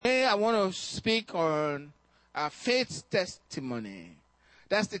I want to speak on faith's testimony.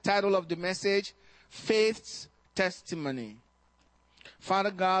 That's the title of the message, Faith's Testimony.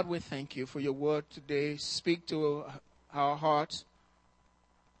 Father God, we thank you for your word today. Speak to our hearts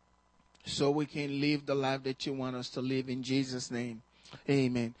so we can live the life that you want us to live in Jesus' name.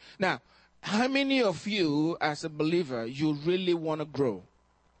 Amen. Now, how many of you as a believer, you really want to grow?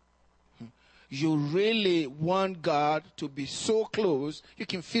 You really want God to be so close, you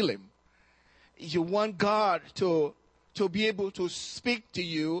can feel him. You want God to be able to speak to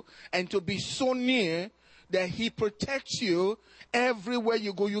you and to be so near that he protects you everywhere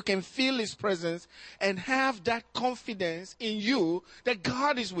you go. You can feel his presence and have that confidence in you that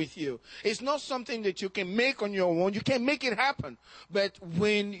God is with you. It's not something that you can make on your own. You can make it happen. But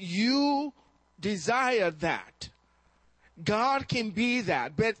when you desire that, God can be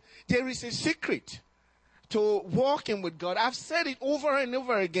that. But there is a secret to walking with God. I've said it over and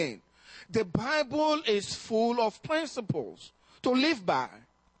over again. The Bible is full of principles to live by.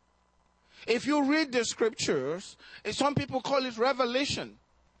 If you read the scriptures, some people call it revelation.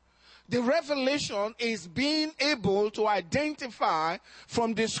 The revelation is being able to identify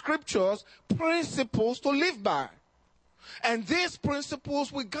from the scriptures principles to live by. And these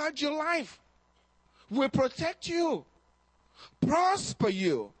principles will guide your life, will protect you, prosper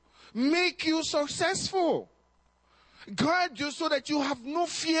you, make you successful, guide you so that you have no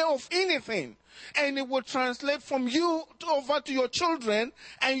fear of anything. And it will translate from you over to your children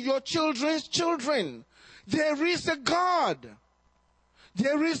and your children's children. There is a God.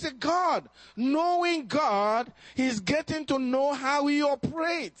 There is a God. Knowing God is getting to know how he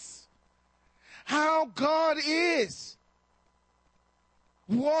operates, how God is,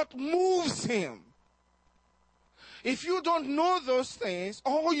 what moves him. If you don't know those things,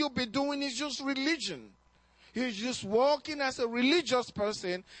 all you'll be doing is just religion. You're just walking as a religious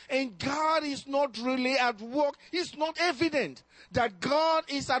person, and God is not really at work. It's not evident that God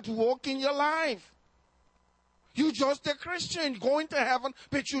is at work in your life. You're just a Christian going to heaven,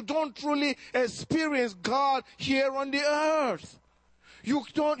 but you don't truly experience God here on the earth.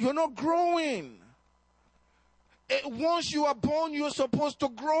 You're not growing. Once you are born, you're supposed to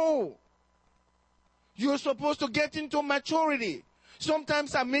grow. You're supposed to get into maturity.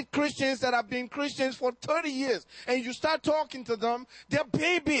 Sometimes I meet Christians that have been Christians for 30 years, and you start talking to them, they're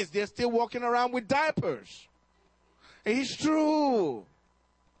babies. They're still walking around with diapers. It's true.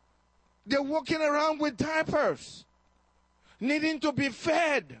 They're walking around with diapers, needing to be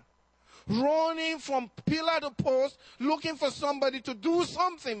fed, running from pillar to post, looking for somebody to do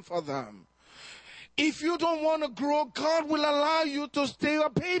something for them. If you don't want to grow, God will allow you to stay a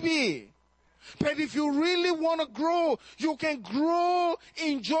baby. But if you really want to grow, you can grow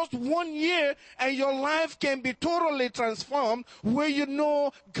in just 1 year and your life can be totally transformed, where you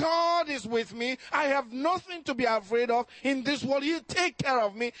know God is with me. I have nothing to be afraid of in this world. He'll take care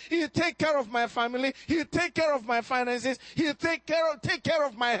of me. He'll take care of my family. He'll take care of my finances. He'll take care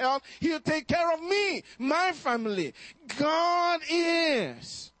of my health. He'll take care of me, my family. God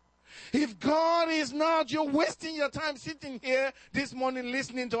is. If God is not, you're wasting your time sitting here this morning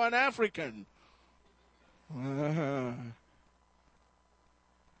listening to an African.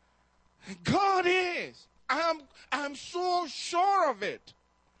 God is. I'm so sure of it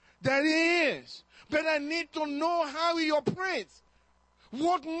that he is. But I need to know how he operates.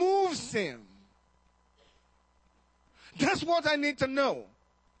 What moves him? That's what I need to know.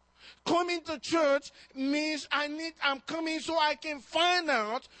 Coming to church means I'm coming so I can find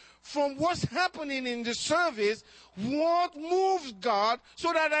out from what's happening in the service what moves God,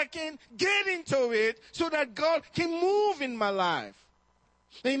 so that I can get into it, so that God can move in my life.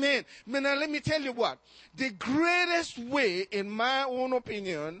 Amen. But now let me tell you what. The greatest way, in my own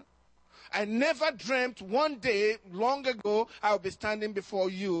opinion, I never dreamt one day, long ago, I'll be standing before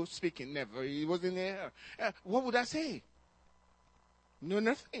you speaking. Never. It wasn't there. What would I say? No,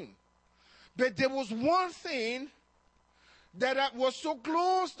 nothing. But there was one thing that was so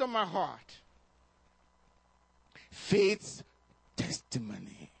close to my heart. Faith's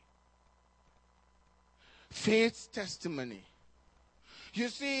testimony. Faith's testimony. You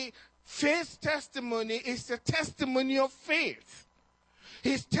see, faith's testimony is the testimony of faith.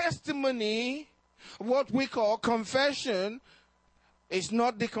 His testimony, what we call confession, is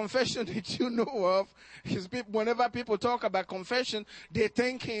not the confession that you know of. Whenever people talk about confession, they're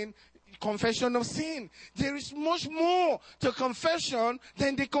thinking confession of sin. There is much more to confession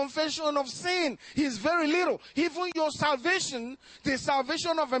than the confession of sin. It's very little. Even your salvation, the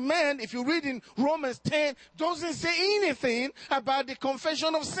salvation of a man, if you read in Romans 10, doesn't say anything about the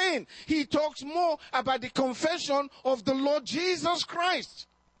confession of sin. He talks more about the confession of the Lord Jesus Christ.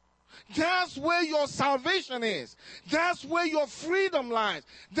 That's where your salvation is. That's where your freedom lies.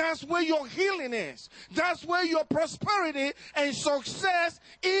 That's where your healing is. That's where your prosperity and success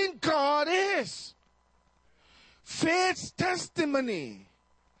in God is. Faith's testimony.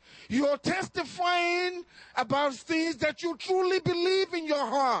 You're testifying about things that you truly believe in your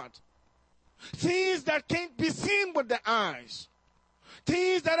heart. Things that can't be seen with the eyes.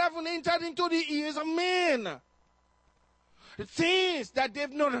 Things that haven't entered into the ears of men. Things that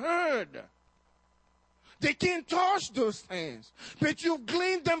they've not heard. They can't touch those things. But you've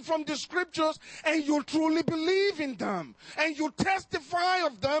gleaned them from the scriptures and you truly believe in them. And you testify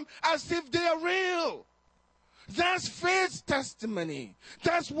of them as if they are real. That's faith's testimony.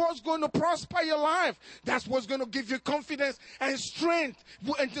 That's what's going to prosper your life. That's what's going to give you confidence and strength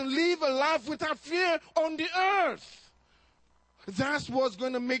and to live a life without fear on the earth. That's what's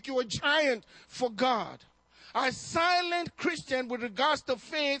going to make you a giant for God. A silent Christian with regards to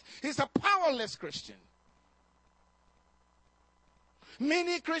faith is a powerless Christian.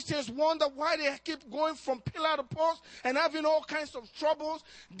 Many Christians wonder why they keep going from pillar to post and having all kinds of troubles.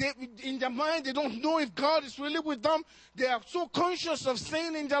 In their mind, they don't know if God is really with them. They are so conscious of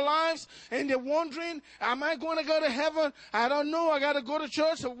sin in their lives, and they're wondering, am I going to go to heaven? I don't know. I got to go to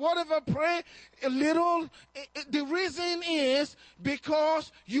church or whatever, pray a little. The reason is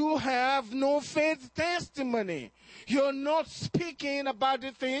because you have no faith testimony. You're not speaking about the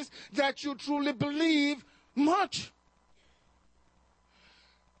things that you truly believe much.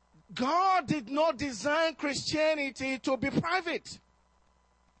 God did not design Christianity to be private.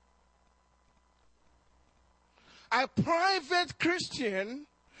 A private Christian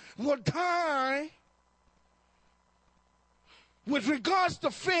will die with regards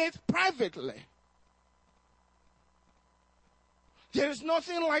to faith privately. There is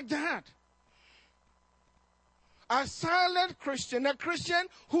nothing like that. A silent Christian, a Christian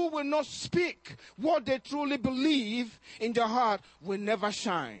who will not speak what they truly believe in their heart, will never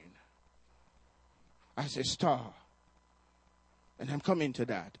shine as a star. And I'm coming to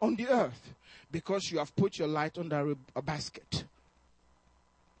that. On the earth, because you have put your light under a basket,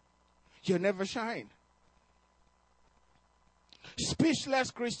 you'll never shine. Speechless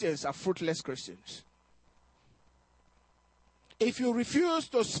Christians are fruitless Christians. If you refuse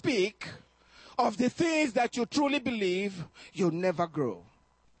to speak of the things that you truly believe, you'll never grow.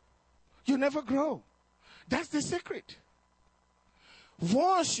 You'll never grow. That's the secret.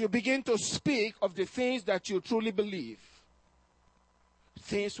 Once you begin to speak of the things that you truly believe,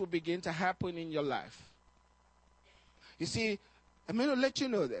 things will begin to happen in your life. You see, I'm going to let you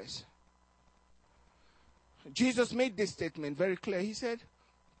know this. Jesus made this statement very clear. He said,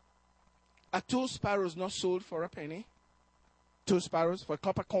 are 2 sparrows not sold for a penny? 2 sparrows for a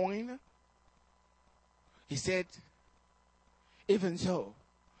copper coin? He said, even so,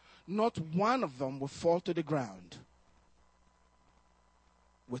 not one of them will fall to the ground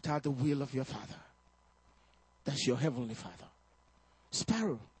without the will of your Father. That's your heavenly Father.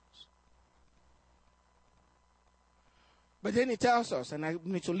 Sparrows. But then he tells us, and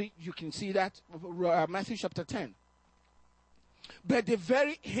you can see that, Matthew chapter 10. But the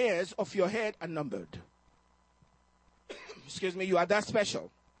very hairs of your head are numbered. Excuse me, you are that special.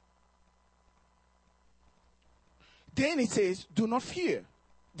 Then it says, do not fear,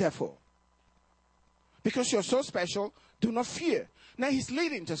 therefore. Because you're so special, do not fear. Now he's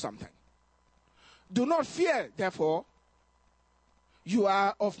leading to something. Do not fear, therefore. You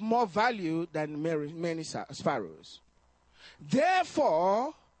are of more value than many sparrows.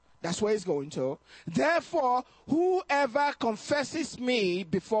 Therefore, that's where he's going to. Therefore, whoever confesses me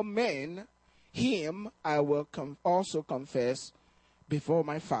before men, him I will also confess before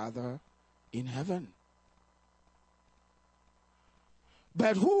my Father in heaven.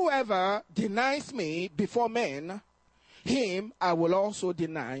 But whoever denies me before men, him I will also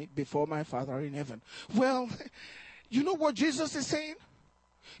deny before my Father in heaven. Well, you know what Jesus is saying?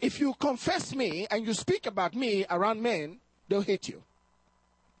 If you confess me and you speak about me around men, they'll hate you.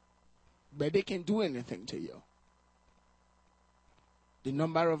 But they can't do anything to you. The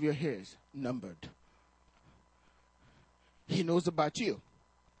number of your hairs numbered. He knows about you.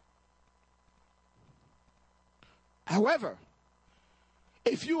 However,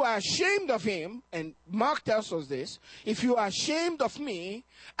 if you are ashamed of him, and Mark tells us this, if you are ashamed of me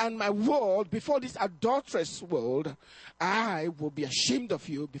and my world before this adulterous world, I will be ashamed of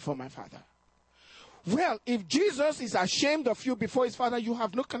you before my Father. Well, if Jesus is ashamed of you before his Father, you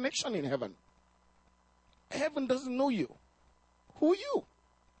have no connection in heaven. Heaven doesn't know you. Who are you?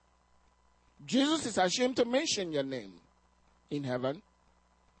 Jesus is ashamed to mention your name in heaven.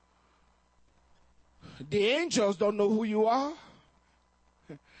 The angels don't know who you are.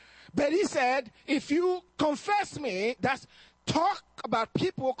 But he said, if you confess me, that's talk about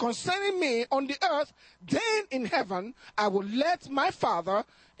people concerning me on the earth, then in heaven I will let my Father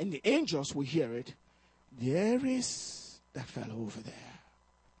and the angels will hear it. There is that fellow over there.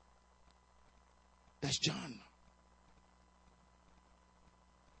 That's John.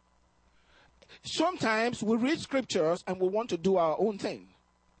 Sometimes we read scriptures and we want to do our own thing.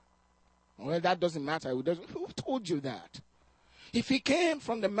 Well, that doesn't matter. Who told you that? If he came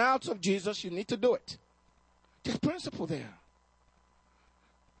from the mouths of Jesus, you need to do it. There's principle there.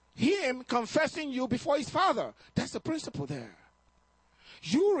 Him confessing you before his Father, that's the principle there.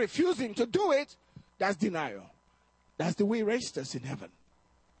 You refusing to do it, that's denial. That's the way he raised us in heaven.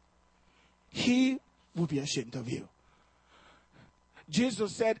 He will be ashamed of you.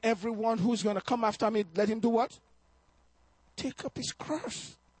 Jesus said, everyone who's going to come after me, let him do what? Take up his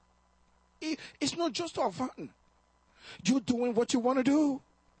cross. It's not just for fun. You're doing what you want to do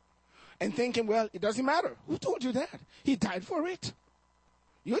and thinking, well, it doesn't matter. Who told you that? He died for it.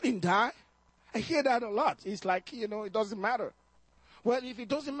 You didn't die. I hear that a lot. It's like, it doesn't matter. Well, if it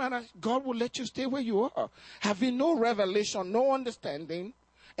doesn't matter, God will let you stay where you are. Having no revelation, no understanding,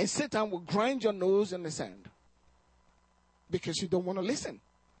 and Satan will grind your nose in the sand because you don't want to listen.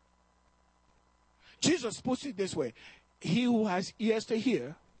 Jesus puts it this way. He who has ears to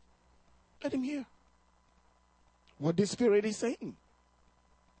hear, let him hear what the Spirit is saying.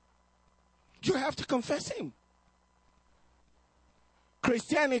 You have to confess him.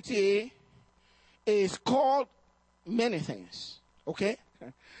 Christianity is called many things. Okay?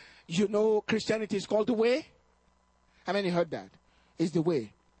 Christianity is called the way. How many heard that? It's the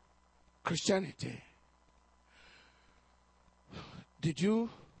way. Christianity. Did you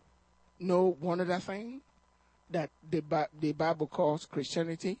know one other thing that the Bible calls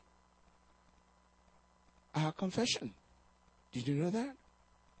Christianity? Our confession. Did you know that?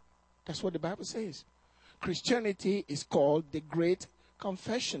 That's what the Bible says. Christianity is called the Great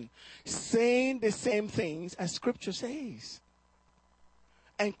Confession, saying the same things as Scripture says.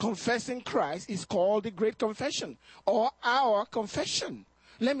 And confessing Christ is called the Great Confession, or our confession.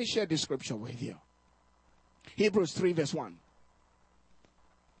 Let me share this scripture with you. Hebrews 3 verse 1.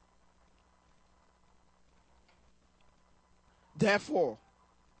 Therefore,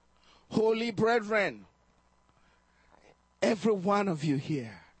 holy brethren, every one of you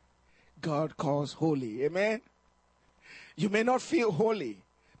here, God calls holy. Amen? You may not feel holy,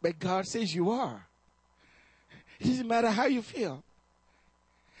 but God says you are. It doesn't matter how you feel.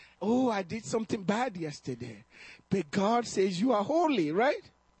 Oh, I did something bad yesterday. But God says you are holy, right?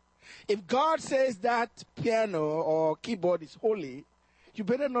 If God says that piano or keyboard is holy, you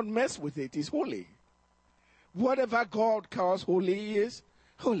better not mess with it. It's holy. Whatever God calls holy is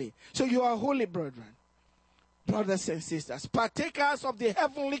holy. So you are holy, brethren. Brothers and sisters, partakers of the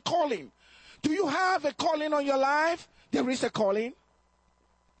heavenly calling. Do you have a calling on your life? There is a calling.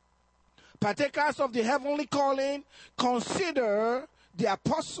 Partakers of the heavenly calling, consider the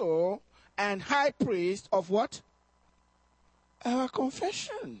apostle and high priest of what? Our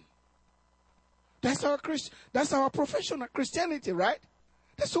confession. That's our profession of Christianity, right?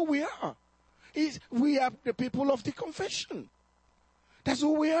 That's who we are. We are the people of the confession. That's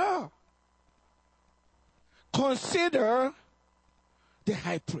who we are. Consider the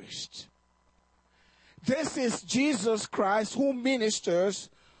high priest. This is Jesus Christ who ministers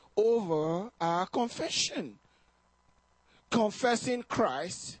over our confession. Confessing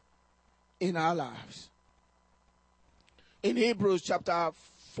Christ in our lives. In Hebrews chapter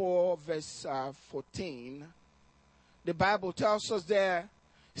 4 verse 14, the Bible tells us there,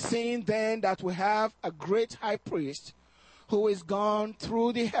 seeing then that we have a great high priest who is gone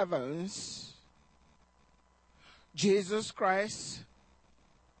through the heavens, Jesus Christ,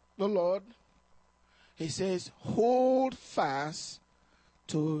 the Lord, he says, hold fast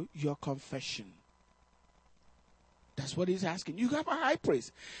to your confession. That's what he's asking. You have a high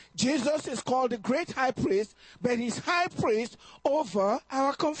priest. Jesus is called the great high priest, but he's high priest over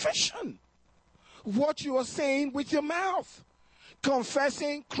our confession. What you are saying with your mouth.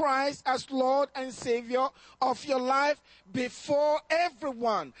 Confessing Christ as Lord and Savior of your life before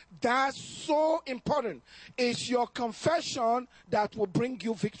everyone. That's so important. It's your confession that will bring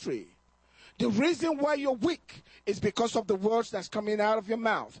you victory. The reason why you're weak is because of the words that's coming out of your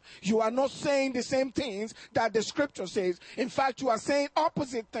mouth. You are not saying the same things that the scripture says. In fact, you are saying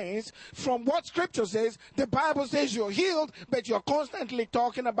opposite things from what scripture says. The Bible says you're healed, but you're constantly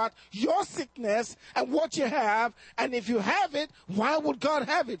talking about your sickness and what you have. And if you have it, why would God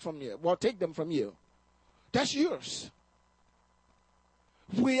have it from you? Well, take them from you. That's yours.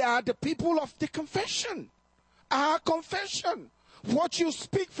 We are the people of the confession. Our confession. What you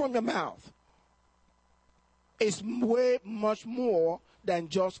speak from your mouth is way much more than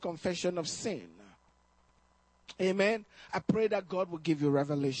just confession of sin. Amen. I pray that God will give you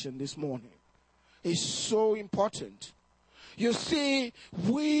revelation this morning. It's so important. You see,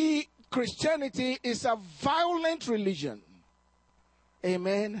 Christianity is a violent religion.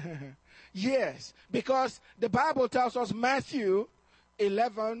 Amen. Yes, because the Bible tells us, Matthew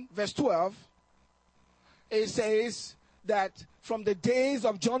 11, verse 12, it says that from the days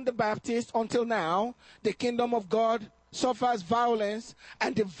of John the Baptist until now, the kingdom of God suffers violence,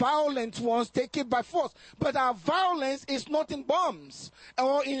 and the violent ones take it by force. But our violence is not in bombs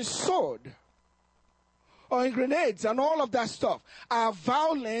or in sword or in grenades and all of that stuff. Our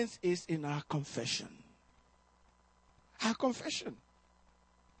violence is in our confession. Our confession.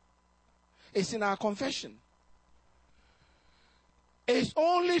 It's in our confession. It's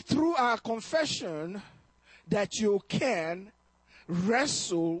only through our confession that you can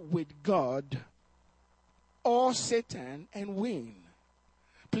wrestle with God or Satan and win.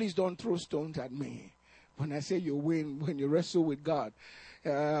 Please don't throw stones at me when I say you win when you wrestle with God.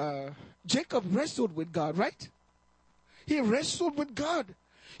 Jacob wrestled with God, right? He wrestled with God.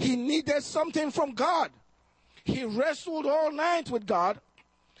 He needed something from God. He wrestled all night with God,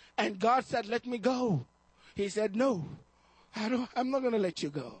 and God said, let me go. He said, no, I'm not going to let you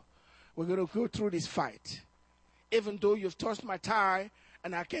go. We're going to go through this fight. Even though you've touched my thigh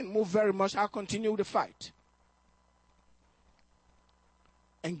and I can't move very much, I'll continue the fight.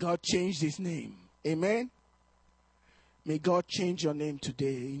 And God changed his name. Amen. May God change your name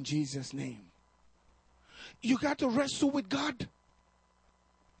today in Jesus' name. You got to wrestle with God.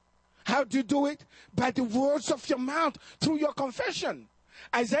 How do you do it? By the words of your mouth, through your confession.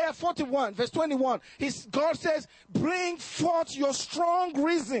 Isaiah 41, verse 21. God says, bring forth your strong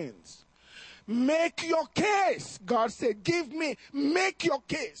reasons. Make your case. God said, make your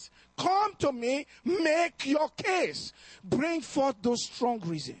case. Come to me, make your case. Bring forth those strong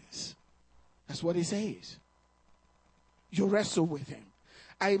reasons. That's what he says. You wrestle with him.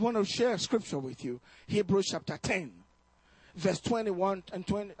 I want to share a scripture with you. Hebrews chapter 10, verse 21 and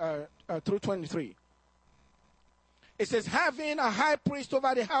 20, through 23. It says, having a high priest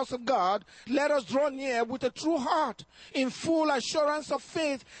over the house of God, let us draw near with a true heart, in full assurance of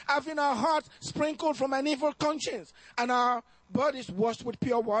faith, having our hearts sprinkled from an evil conscience, and our bodies washed with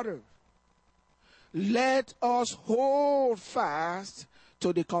pure water. Let us hold fast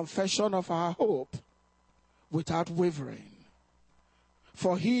to the confession of our hope without wavering.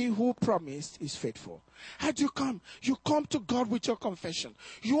 For he who promised is faithful. How do you come? You come to God with your confession.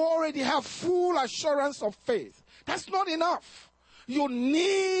 You already have full assurance of faith. That's not enough. You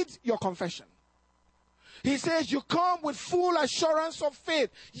need your confession. He says you come with full assurance of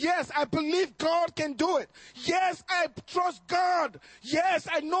faith. Yes, I believe God can do it. Yes, I trust God. Yes,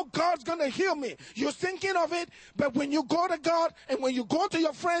 I know God's going to heal me. You're thinking of it, but when you go to God and when you go to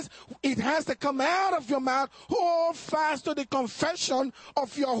your friends, it has to come out of your mouth. Hold fast to the confession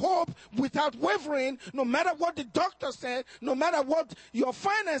of your hope without wavering. No matter what the doctor said, no matter what your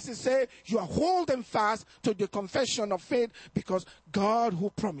finances say, you are holding fast to the confession of faith because God who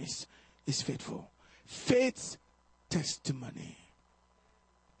promised is faithful. Faith's testimony.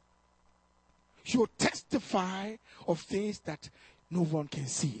 You testify of things that no one can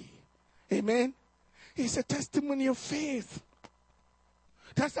see. Amen. It's a testimony of faith.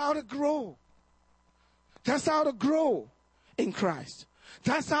 That's how to grow. That's how to grow in Christ.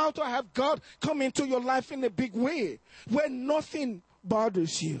 That's how to have God come into your life in a big way, where nothing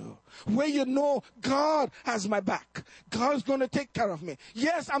bothers you, where you know God has my back. God's going to take care of me.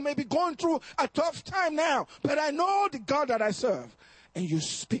 Yes, I may be going through a tough time now, but I know the God that I serve. And you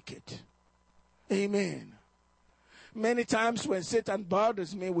speak it. Amen. Many times when Satan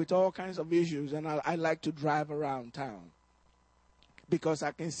bothers me with all kinds of issues, and I like to drive around town because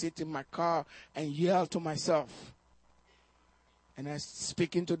I can sit in my car and yell to myself. And I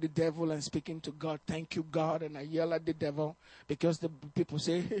speaking to the devil and speaking to God. Thank you, God. And I yell at the devil because the people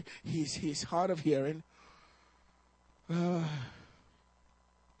say he's hard of hearing.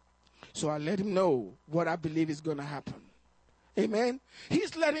 So I let him know what I believe is going to happen. Amen.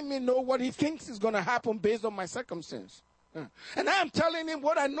 He's letting me know what he thinks is going to happen based on my circumstance. And I'm telling him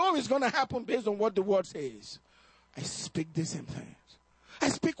what I know is going to happen based on what the word says. I speak the same things. I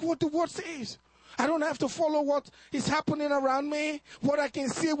speak what the word says. I don't have to follow what is happening around me, what I can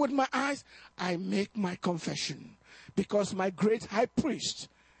see with my eyes. I make my confession because my great high priest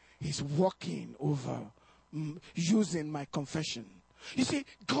is walking over, using my confession. You see,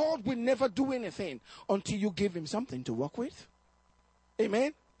 God will never do anything until you give him something to work with.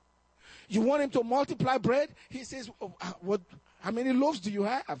 Amen. You want him to multiply bread? He says, what? How many loaves do you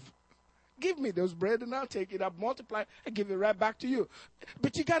have? Give me those bread and I'll take it. I'll multiply and give it right back to you.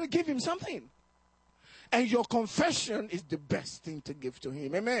 But you got to give him something. And your confession is the best thing to give to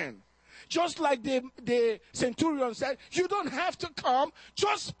him. Amen. Just like the centurion said, you don't have to come.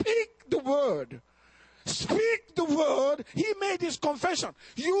 Just speak the word. Speak the word. He made his confession.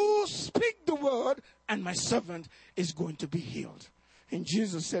 You speak the word and my servant is going to be healed. And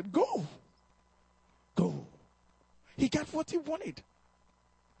Jesus said, go. Go. He got what he wanted.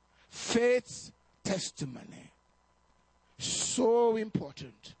 Faith's testimony. So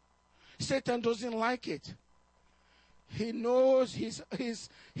important. Satan doesn't like it. He knows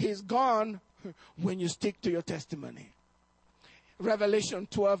he's gone when you stick to your testimony. Revelation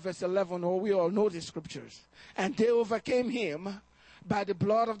 12 verse 11, we all know the scriptures. And they overcame him by the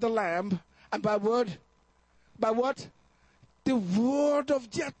blood of the Lamb and by word. By what? The word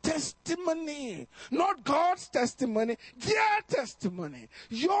of their testimony. Not God's testimony, their testimony.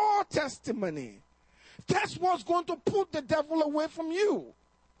 Your testimony. That's what's going to put the devil away from you.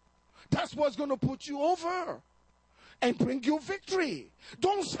 That's what's going to put you over and bring you victory.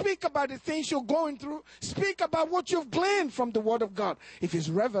 Don't speak about the things you're going through. Speak about what you've gleaned from the Word of God. If it's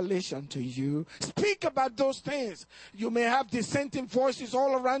revelation to you, speak about those things. You may have dissenting voices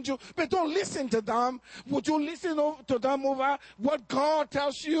all around you, but don't listen to them. Would you listen to them over what God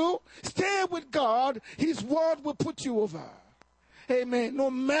tells you? Stay with God. His Word will put you over. Amen. No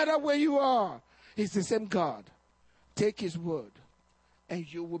matter where you are, He's the same God. Take His Word, and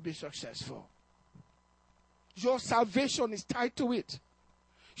you will be successful. Your salvation is tied to it.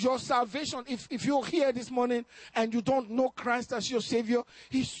 Your salvation, if you're here this morning and you don't know Christ as your Savior,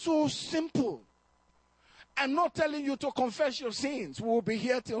 He's so simple. I'm not telling you to confess your sins. We will be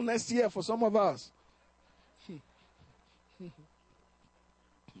here till next year for some of us.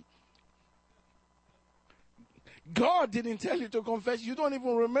 God didn't tell you to confess. You don't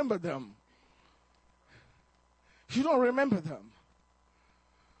even remember them. You don't remember them.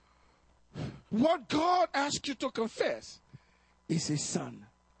 What God asks you to confess is His Son.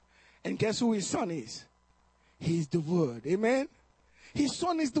 And guess who His Son is? He's the Word. Amen? His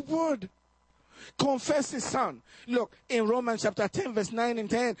Son is the Word. Confess His Son. Look, in Romans chapter 10, verse 9 and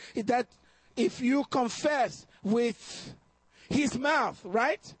 10, that if you confess with His mouth,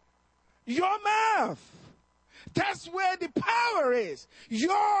 right? Your mouth. That's where the power is.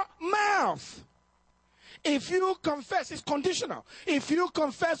 Your mouth. If you confess, it's conditional. If you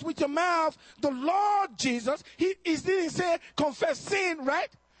confess with your mouth the Lord Jesus, He didn't say confess sin, right?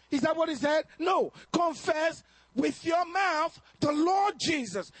 Is that what He said? No. Confess with your mouth the Lord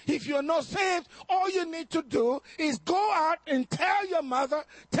Jesus. If you're not saved, all you need to do is go out and tell your mother,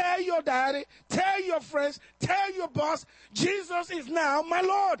 tell your daddy, tell your friends, tell your boss, Jesus is now my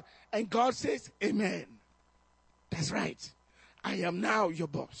Lord. And God says, amen. That's right. I am now your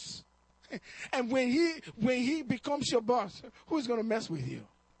boss. And when he becomes your boss, who's going to mess with you?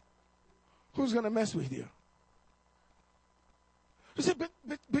 Who's going to mess with you? You say,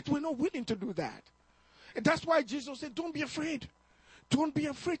 but we're not willing to do that. And that's why Jesus said, don't be afraid. Don't be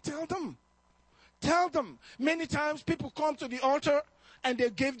afraid. Tell them. Tell them. Many times people come to the altar and they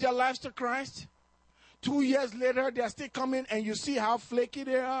give their lives to Christ. 2 years later, they are still coming and you see how flaky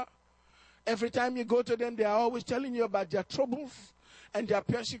they are. Every time you go to them, they are always telling you about their troubles and their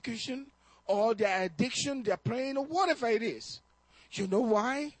persecution, or their addiction, their pain, or whatever it is. You know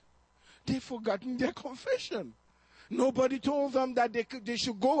why? They've forgotten their confession. Nobody told them that they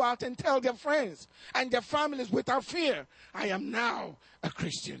should go out and tell their friends and their families without fear, I am now a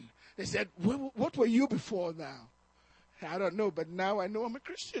Christian. They said, what were you before now? I don't know, but now I know I'm a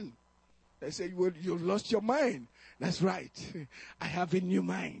Christian. They said, well, you lost your mind. That's right. I have a new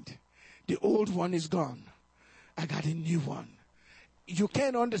mind. The old one is gone. I got a new one. You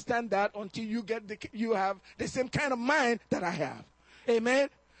can't understand that until you have the same kind of mind that I have. Amen?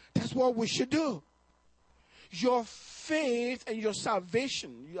 That's what we should do. Your faith and your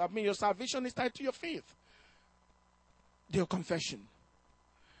salvation, your salvation is tied to your faith. Your confession.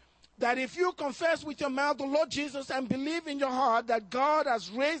 That if you confess with your mouth the Lord Jesus and believe in your heart that God has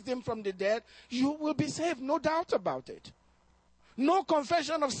raised Him from the dead, you will be saved. No doubt about it. No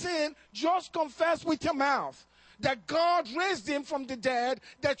confession of sin, just confess with your mouth that God raised Him from the dead,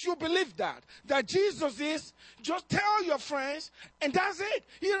 that you believe that Jesus is. Just tell your friends, and that's it.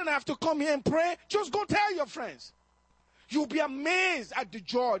 You don't have to come here and pray. Just go tell your friends. You'll be amazed at the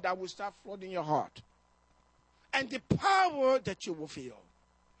joy that will start flooding your heart and the power that you will feel.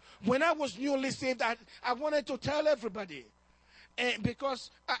 When I was newly saved, I wanted to tell everybody, and because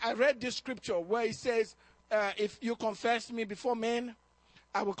I read this scripture where it says, if you confess me before men,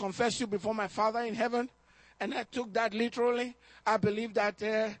 I will confess you before my Father in heaven. And I took that literally. I believed that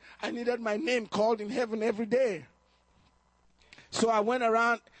I needed my name called in heaven every day. So I went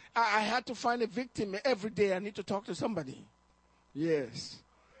around. I had to find a victim every day. I need to talk to somebody. Yes.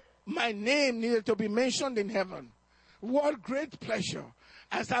 My name needed to be mentioned in heaven. What great pleasure.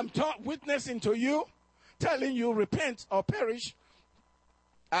 As I'm witnessing to you, telling you repent or perish.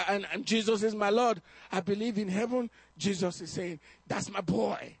 And Jesus is my Lord. I believe in heaven. Jesus is saying, that's my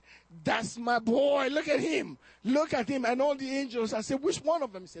boy. That's my boy. Look at him. Look at him. And all the angels, I said, which one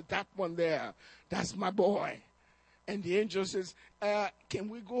of them? He said, that one there. That's my boy. And the angel says, can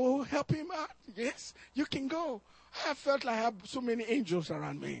we go help him out? Yes, you can go. I felt like I have so many angels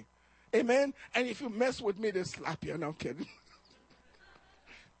around me. Amen. And if you mess with me, they'll slap you. No, I'm kidding.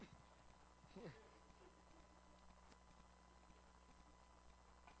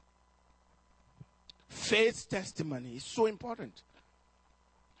 Faith's testimony is so important.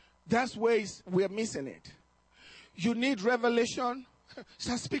 That's where we're missing it. You need revelation.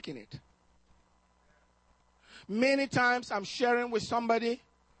 Start speaking it. Many times I'm sharing with somebody,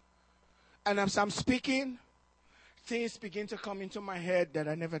 and as I'm speaking, things begin to come into my head that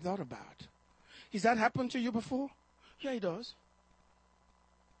I never thought about. Has that happened to you before? Yeah, it does.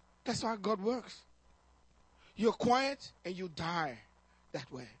 That's how God works. You're quiet and you die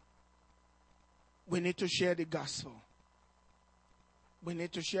that way. We need to share the gospel. We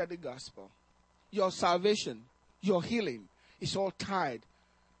need to share the gospel. Your salvation, your healing is all tied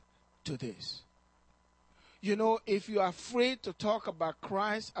to this. You know, if you are afraid to talk about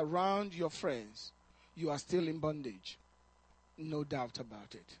Christ around your friends, you are still in bondage. No doubt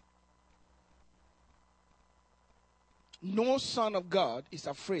about it. No son of God is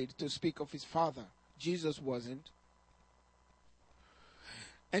afraid to speak of his father. Jesus wasn't.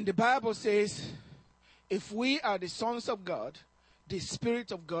 And the Bible says, if we are the sons of God, the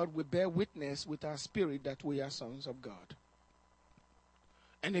Spirit of God will bear witness with our spirit that we are sons of God.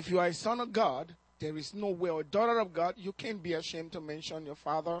 And if you are a son of God, there is no way, or daughter of God, you can't be ashamed to mention your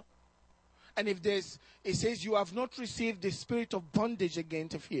father. And if it says you have not received the spirit of bondage again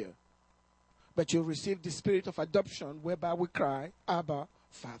to fear, but you received the spirit of adoption, whereby we cry, Abba,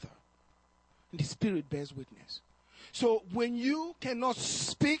 Father. And the Spirit bears witness. So when you cannot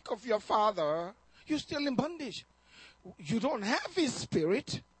speak of your father, you're still in bondage. You don't have his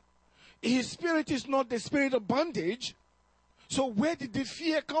spirit. His spirit is not the spirit of bondage. So where did the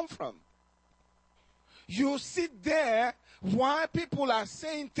fear come from? You sit there while people are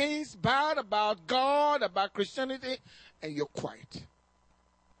saying things bad about God, about Christianity, and you're quiet.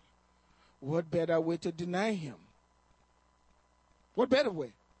 What better way to deny him? What better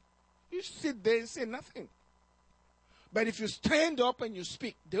way? You sit there and say nothing. But if you stand up and you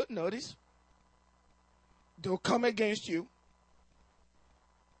speak, they'll notice. They'll come against you.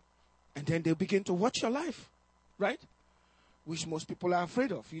 And then they'll begin to watch your life. Right? Which most people are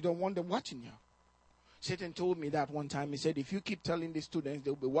afraid of. You don't want them watching you. Satan told me that one time. He said, if you keep telling the students,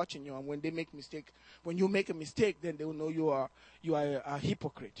 they'll be watching you. And when they make mistake, when you make a mistake, then they'll know you are a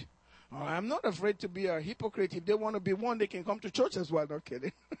hypocrite. I'm not afraid to be a hypocrite. If they want to be one, they can come to church as well. Not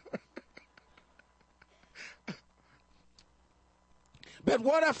kidding. But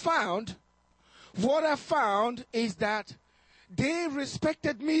what I found is that they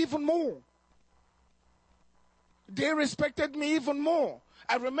respected me even more. They respected me even more.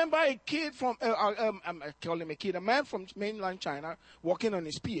 I remember a kid from, I call him a kid, a man from mainland China working on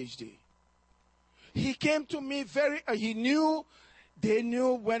his PhD. He came to me they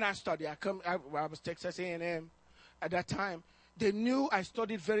knew when I studied. I was Texas A&M at that time. They knew I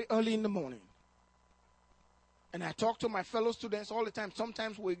studied very early in the morning. And I talk to my fellow students all the time.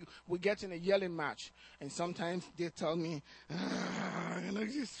 Sometimes we get in a yelling match. And sometimes they tell me,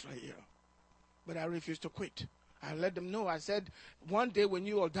 just right here. But I refuse to quit. I let them know. I said, one day when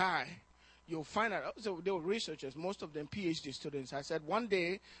you all die, you'll find out. So they were researchers, most of them PhD students. I said, one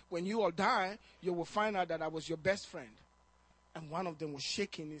day when you all die, you will find out that I was your best friend. And one of them was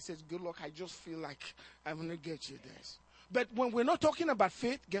shaking. He says, good luck. I just feel like I'm going to get you this. But when we're not talking about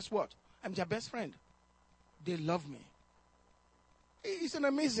faith, guess what? I'm their best friend. They love me. It's an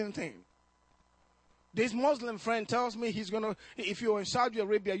amazing thing. This Muslim friend tells me if you're in Saudi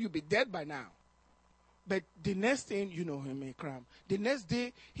Arabia, you'll be dead by now. But the next thing, you know him, Ikram. The next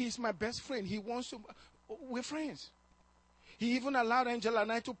day, he's my best friend. He wants to, we're friends. He even allowed Angela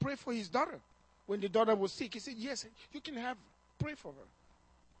and I to pray for his daughter. When the daughter was sick, he said, yes, you can pray for her.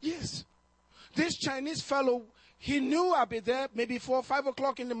 Yes. This Chinese fellow, he knew I'd be there maybe 4 or 5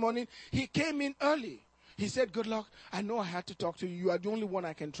 o'clock in the morning. He came in early. He said, good luck. I know I had to talk to you. You are the only one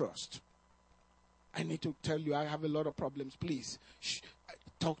I can trust. I need to tell you I have a lot of problems. Please,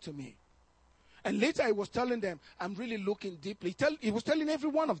 talk to me. And later he was telling them, I'm really looking deeply. He was telling every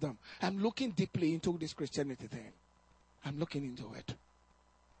one of them, I'm looking deeply into this Christianity thing. I'm looking into it.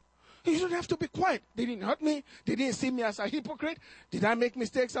 You don't have to be quiet. They didn't hurt me. They didn't see me as a hypocrite. Did I make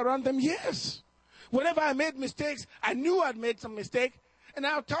mistakes around them? Yes. Whenever I made mistakes, I knew I'd made some mistake. And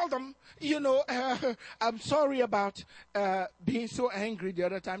I'll tell them, I'm sorry about being so angry the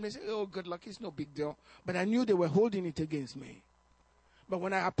other time. They say, oh, good luck, it's no big deal. But I knew they were holding it against me. But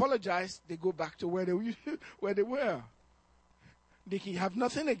when I apologize, they go back to where they were. They can have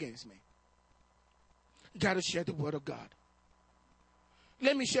nothing against me. You got to share the word of God.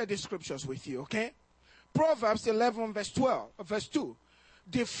 Let me share these scriptures with you, okay? Proverbs 11, verse 2.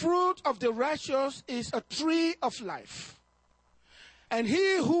 The fruit of the righteous is a tree of life. And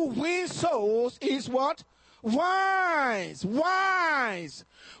he who wins souls is what? Wise. Wise.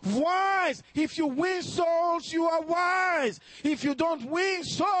 Wise. If you win souls, you are wise. If you don't win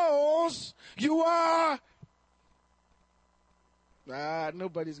souls, you are...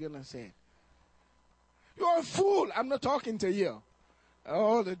 nobody's going to say it. You're a fool. I'm not talking to you.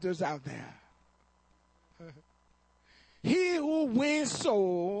 All of those out there. He who wins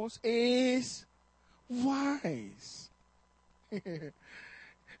souls is wise.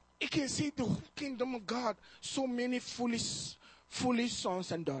 You can see the kingdom of God, so many foolish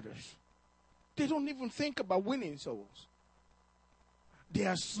sons and daughters. They don't even think about winning souls. They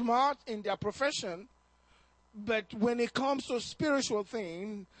are smart in their profession, but when it comes to spiritual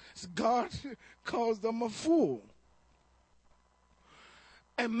things, God calls them a fool.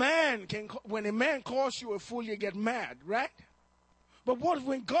 When a man calls you a fool, you get mad, right? But what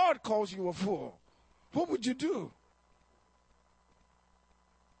when God calls you a fool? What would you do?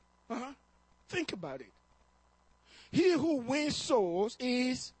 Think about it. He who wins souls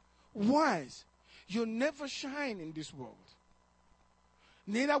is wise. You'll never shine in this world.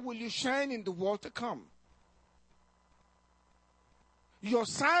 Neither will you shine in the world to come. Your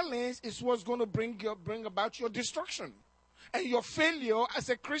silence is what's going to bring about your destruction. And your failure as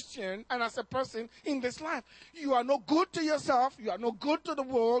a Christian and as a person in this life. You are no good to yourself. You are no good to the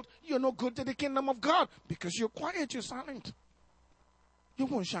world. You're no good to the kingdom of God. Because you're quiet, you're silent. You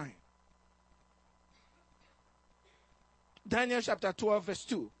won't shine. Daniel chapter 12 verse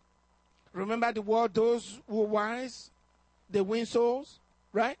 2. Remember the word, those who are wise, they win souls,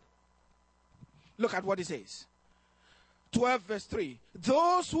 right? Look at what it says. 12 verse 3.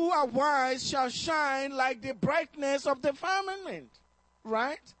 Those who are wise shall shine like the brightness of the firmament.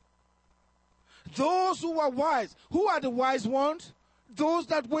 Right? Those who are wise. Who are the wise ones? Those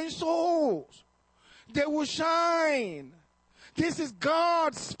that win souls. They will shine. This is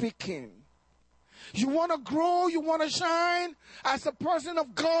God speaking. You want to grow, you want to shine as a person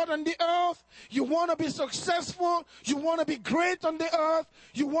of God on the earth. You want to be successful, you want to be great on the earth.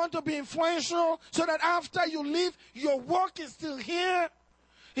 You want to be influential so that after you leave, your work is still here.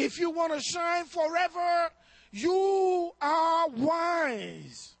 If you want to shine forever, you are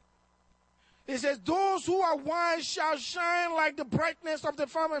wise. It says, those who are wise shall shine like the brightness of the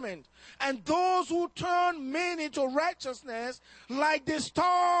firmament, and those who turn many to righteousness like the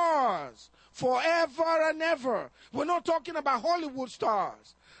stars. Forever and ever. We're not talking about Hollywood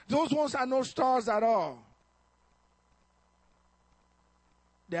stars. Those ones are no stars at all.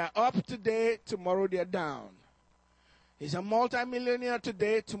 They are up today, tomorrow they are down. He's a multimillionaire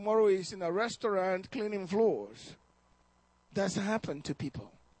today, tomorrow he's in a restaurant cleaning floors. That's happened to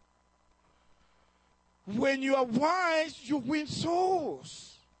people. When you are wise, you win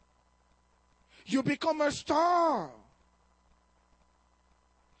souls. You become a star.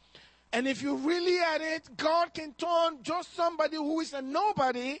 And if you really at it, God can turn just somebody who is a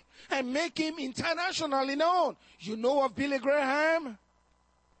nobody and make him internationally known. You know of Billy Graham?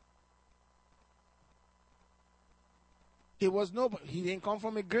 He was nobody. He didn't come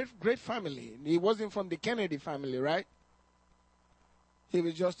from a great family. He wasn't from the Kennedy family, right? He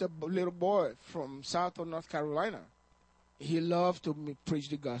was just a little boy from South or North Carolina. He loved to preach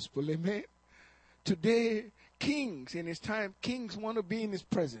the gospel. Amen. Today, kings in his time, kings want to be in his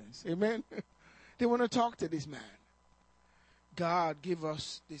presence. Amen. They want to talk to this man. God give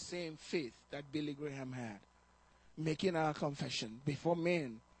us the same faith that Billy Graham had, making our confession before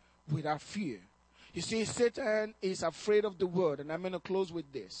men without fear. You see, Satan is afraid of the word, and I'm going to close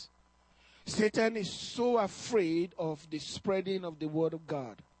with this. Satan is so afraid of the spreading of the word of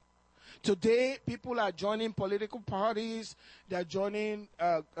God. Today, people are joining political parties. They're joining,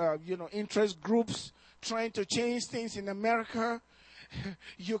 interest groups, trying to change things in America.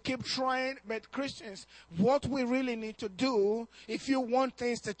 You keep trying, but Christians, what we really need to do, if you want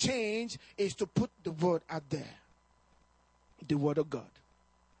things to change, is to put the word out there. The word of God.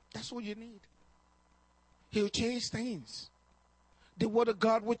 That's what you need. He'll change things. The word of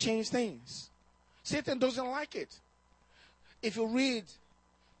God will change things. Satan doesn't like it. If you read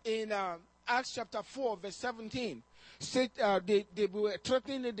in Acts chapter 4, verse 17, they were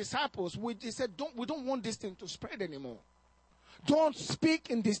threatening the disciples. They said, we don't want this thing to spread anymore. Don't speak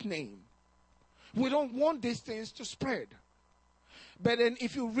in this name. We don't want these things to spread. But then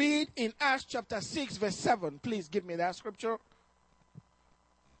if you read in Acts chapter 6, verse 7, please give me that scripture.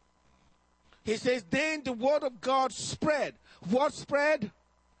 He says, then the word of God spread. What spread?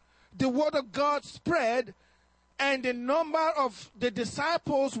 The word of God spread, and the number of the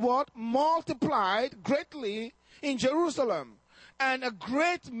disciples multiplied greatly in Jerusalem. And a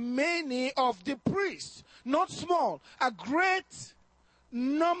great many of the priests, not small, a great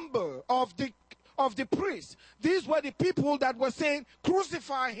number of the priests. These were the people that were saying,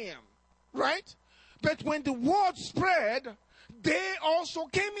 crucify him, right? But when the word spread, they also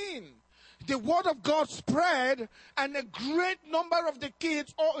came in. The word of God spread, and a great number of the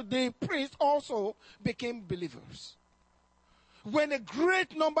priests also became believers. When a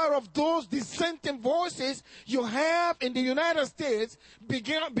great number of those dissenting voices you have in the United States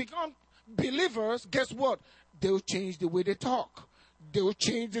become believers, guess what? They'll change the way they talk. They'll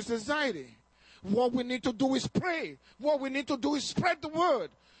change the society. What we need to do is pray. What we need to do is spread the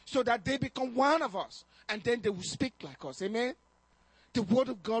word so that they become one of us. And then they will speak like us. Amen? The word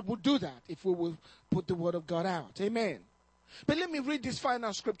of God will do that if we will put the word of God out. Amen. But let me read this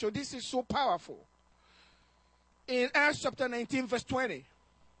final scripture. This is so powerful. In Acts chapter 19, verse 20.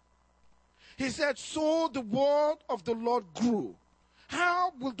 He said, so the word of the Lord grew.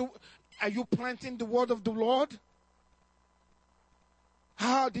 Are you planting the word of the Lord?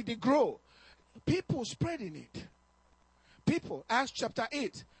 How did it grow? People spreading it. People, Acts chapter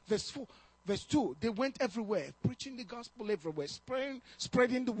 8, verse 2, they went everywhere, preaching the gospel everywhere,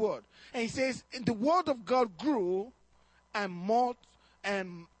 spreading the word. And he says, and the word of God grew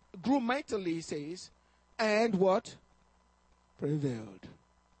and grew mightily, he says, and what? Prevailed.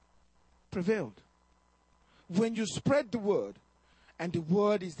 Prevailed. When you spread the word, and the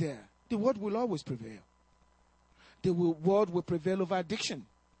word is there, the word will always prevail. The word will prevail over addiction.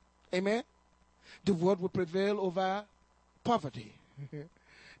 Amen? The word will prevail over poverty.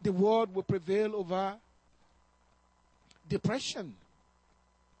 The word will prevail over depression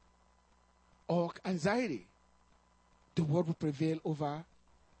or anxiety. The word will prevail over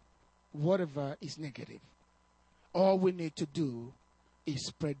whatever is negative. All we need to do is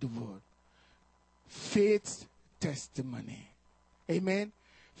spread the word. Faith's testimony. Amen?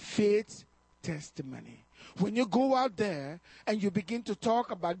 Faith's testimony. When you go out there and you begin to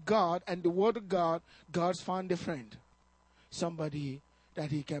talk about God and the word of God, God's found a friend. Somebody that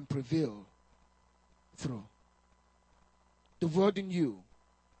he can prevail through. The word in you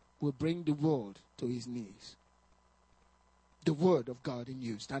will bring the world to his knees. The word of God in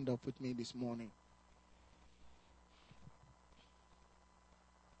you. Stand up with me this morning.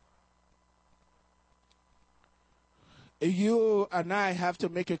 You and I have to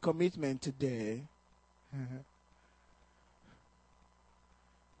make a commitment today.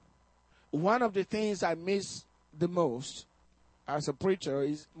 One of the things I miss the most as a preacher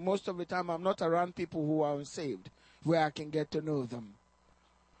is most of the time I'm not around people who are unsaved, where I can get to know them.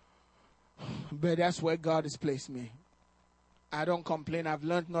 But that's where God has placed me. I don't complain. I've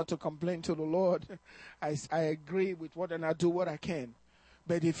learned not to complain to the Lord. I agree with what, and I do what I can.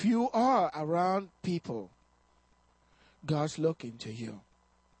 But if you are around people, God's looking to you.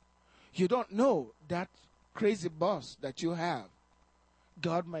 You don't know that crazy boss that you have.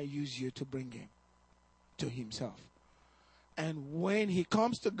 God might use you to bring him to himself. And when he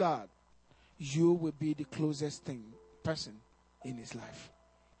comes to God, you will be the closest person in his life.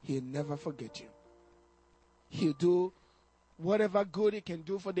 He'll never forget you. He'll do whatever good he can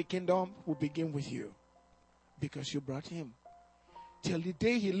do for the kingdom will begin with you. Because you brought him. Till the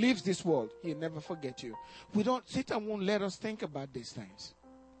day he leaves this world, he'll never forget you. Satan won't let us think about these things.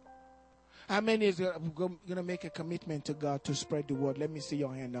 How many is going to make a commitment to God to spread the word? Let me see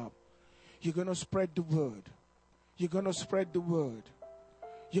your hand up. You're going to spread the word. You're going to spread the word.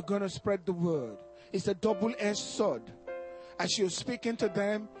 You're going to spread the word. It's a double-edged sword. As you're speaking to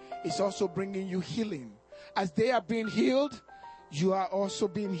them, it's also bringing you healing. As they are being healed, you are also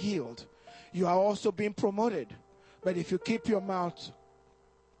being healed. You are also being promoted. But if you keep your mouth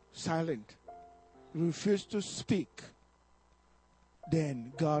silent, you refuse to speak,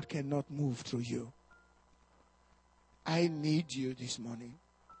 then God cannot move through you. I need you this morning.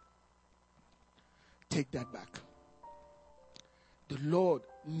 Take that back. The Lord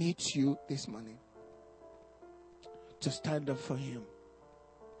needs you this morning to stand up for him.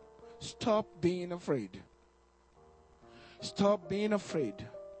 Stop being afraid. Stop being afraid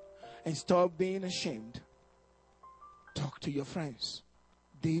and stop being ashamed. Talk to your friends.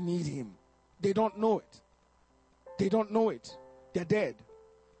 They need him. They don't know it. They don't know it. They're dead.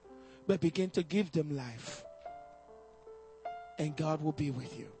 But begin to give them life. And God will be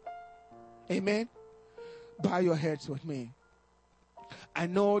with you. Amen. Bow your heads with me. I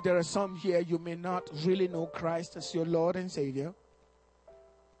know there are some here, you may not really know Christ as your Lord and Savior.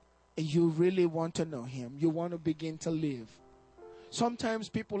 And you really want to know him. You want to begin to live. Sometimes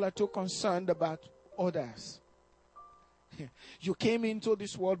people are too concerned about others. You came into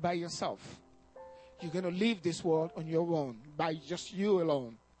this world by yourself. You're going to leave this world on your own, by just you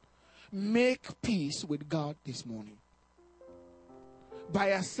alone. Make peace with God this morning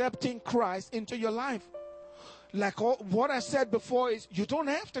by accepting Christ into your life. Like what I said before is, you don't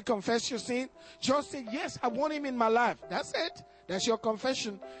have to confess your sin. Just say, yes, I want him in my life. That's it. That's your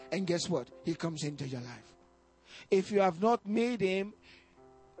confession. And guess what? He comes into your life. If you have not made him,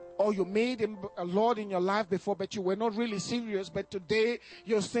 or you made him a Lord in your life before, but you were not really serious, but today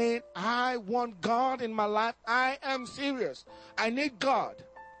you're saying, I want God in my life. I am serious. I need God.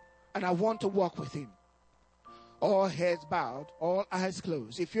 And I want to walk with him. All heads bowed, all eyes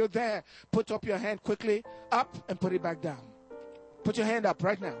closed. If you're there, put up your hand quickly, up and put it back down. Put your hand up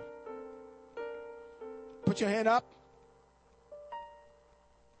right now. Put your hand up.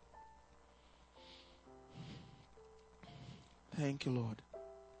 Thank you, Lord.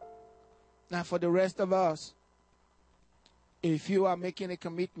 Now for the rest of us, if you are making a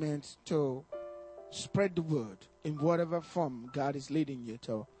commitment to spread the word in whatever form God is leading you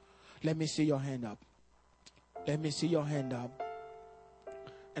to, let me see your hand up. Let me see your hand up.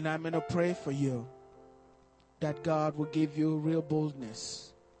 And I'm going to pray for you that God will give you real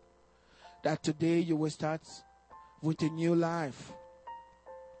boldness. That today you will start with a new life.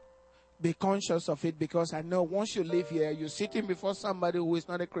 Be conscious of it, because I know once you live here, you're sitting before somebody who is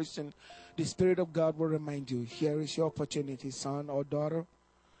not a Christian. The Spirit of God will remind you, here is your opportunity, son or daughter.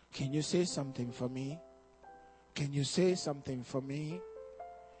 Can you say something for me? Can you say something for me?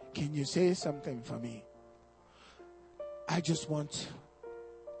 Can you say something for me? I just want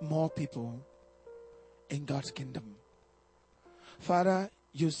more people in God's kingdom. Father,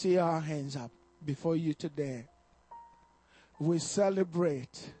 you see our hands up before you today. We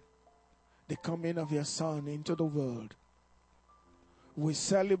celebrate the coming of your Son into the world. We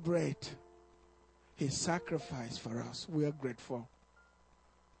celebrate his sacrifice for us. We are grateful.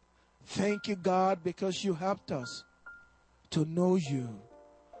 Thank you, God, because you helped us to know you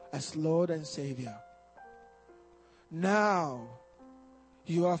as Lord and Savior. Now,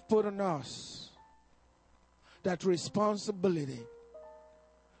 you have put on us that responsibility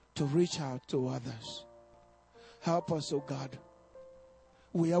to reach out to others. Help us, oh God.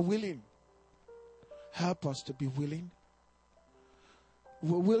 We are willing. Help us to be willing.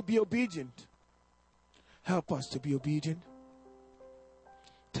 We will be obedient. Help us to be obedient.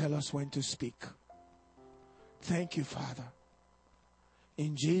 Tell us when to speak. Thank you, Father.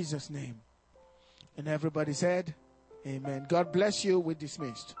 In Jesus' name. And everybody said, amen. God bless you. We're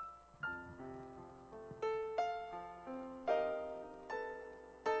dismissed.